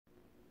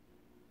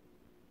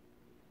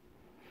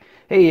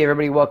Hey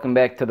everybody, welcome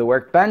back to the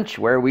workbench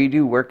where we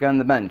do work on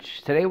the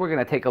bench. Today we're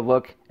going to take a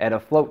look at a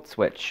float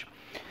switch.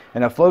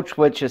 And a float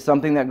switch is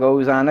something that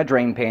goes on a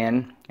drain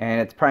pan, and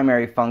its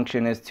primary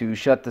function is to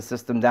shut the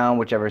system down,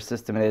 whichever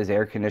system it is,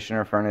 air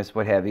conditioner, furnace,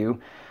 what have you.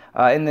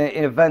 In the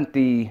event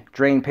the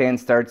drain pan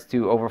starts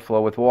to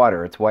overflow with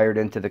water, it's wired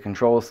into the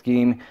control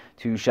scheme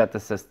to shut the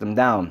system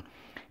down.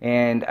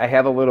 And I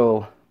have a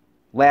little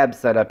lab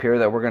set up here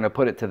that we're going to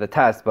put it to the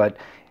test, but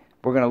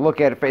we're going to look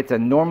at if it's a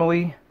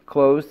normally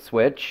closed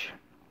switch.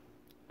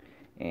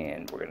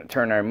 And we're going to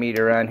turn our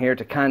meter on here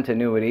to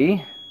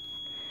continuity,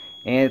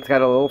 and it's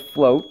got a little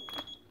float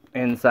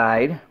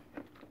inside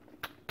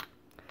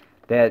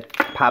that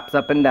pops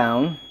up and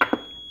down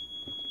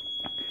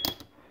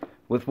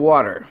with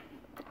water.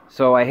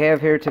 So I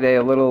have here today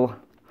a little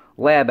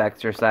lab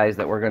exercise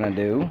that we're going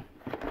to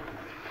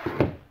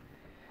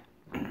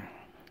do.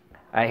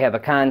 I have a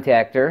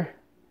contactor,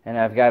 and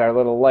I've got our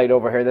little light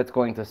over here that's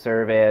going to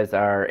serve as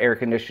our air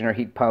conditioner,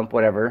 heat pump,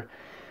 whatever.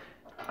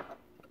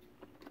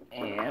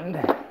 And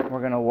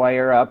we're going to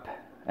wire up,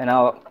 and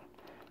I'll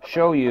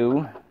show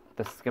you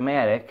the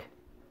schematic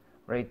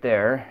right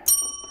there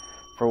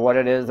for what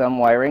it is I'm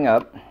wiring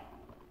up.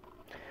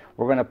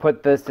 We're going to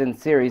put this in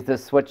series.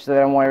 This switch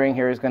that I'm wiring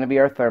here is going to be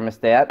our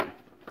thermostat,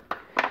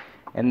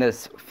 and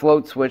this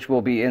float switch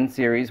will be in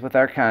series with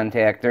our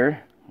contactor,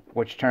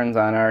 which turns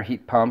on our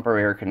heat pump or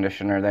air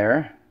conditioner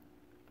there.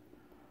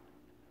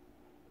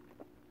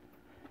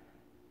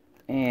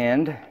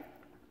 And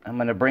I'm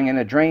going to bring in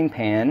a drain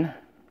pan.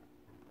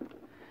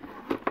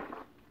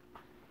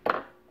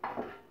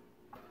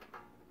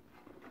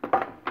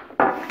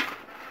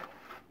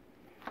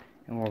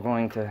 And we're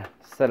going to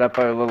set up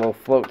our little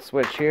float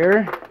switch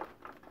here.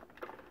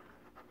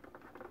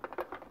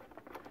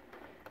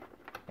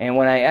 And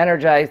when I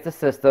energize the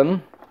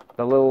system,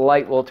 the little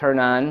light will turn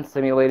on,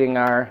 simulating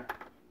our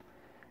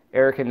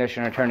air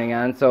conditioner turning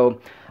on.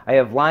 So I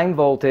have line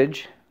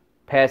voltage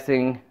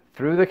passing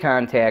through the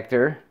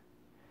contactor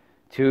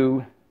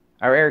to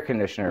our air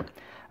conditioner.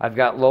 I've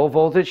got low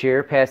voltage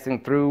here passing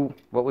through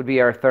what would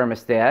be our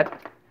thermostat,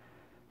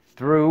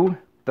 through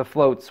the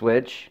float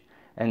switch,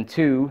 and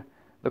to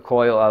the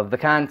coil of the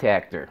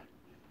contactor.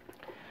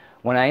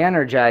 When I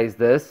energize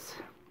this,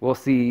 we'll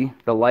see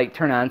the light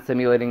turn on,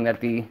 simulating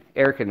that the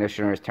air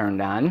conditioner is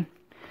turned on.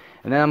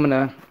 And then I'm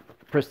going to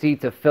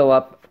proceed to fill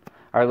up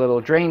our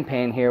little drain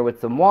pan here with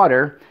some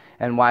water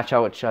and watch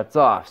how it shuts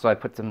off. So I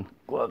put some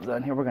gloves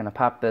on here. We're going to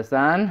pop this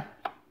on, and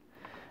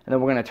then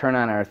we're going to turn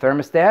on our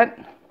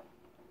thermostat,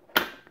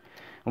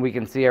 and we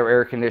can see our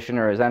air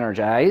conditioner is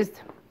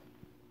energized.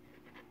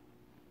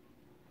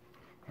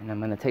 And I'm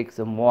going to take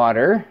some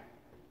water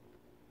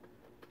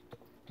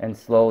and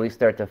slowly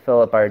start to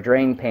fill up our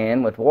drain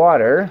pan with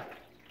water.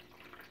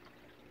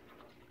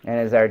 And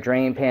as our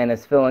drain pan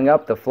is filling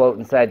up, the float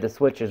inside the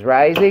switch is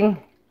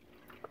rising,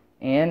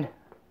 and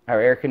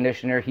our air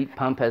conditioner heat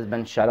pump has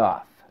been shut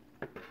off.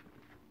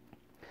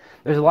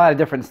 There's a lot of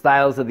different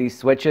styles of these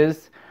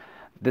switches.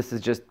 This is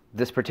just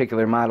this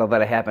particular model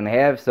that I happen to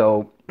have.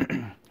 So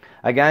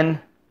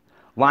again,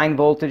 line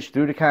voltage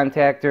through the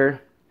contactor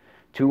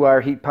to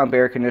our heat pump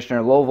air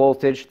conditioner, low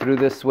voltage through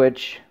this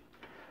switch,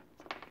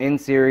 in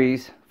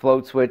series,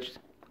 float switch,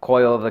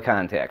 coil of the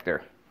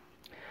contactor.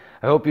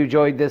 I hope you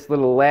enjoyed this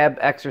little lab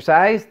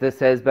exercise. This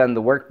has been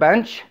the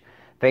workbench.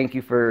 Thank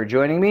you for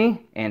joining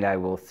me, and I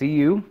will see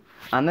you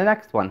on the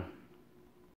next one.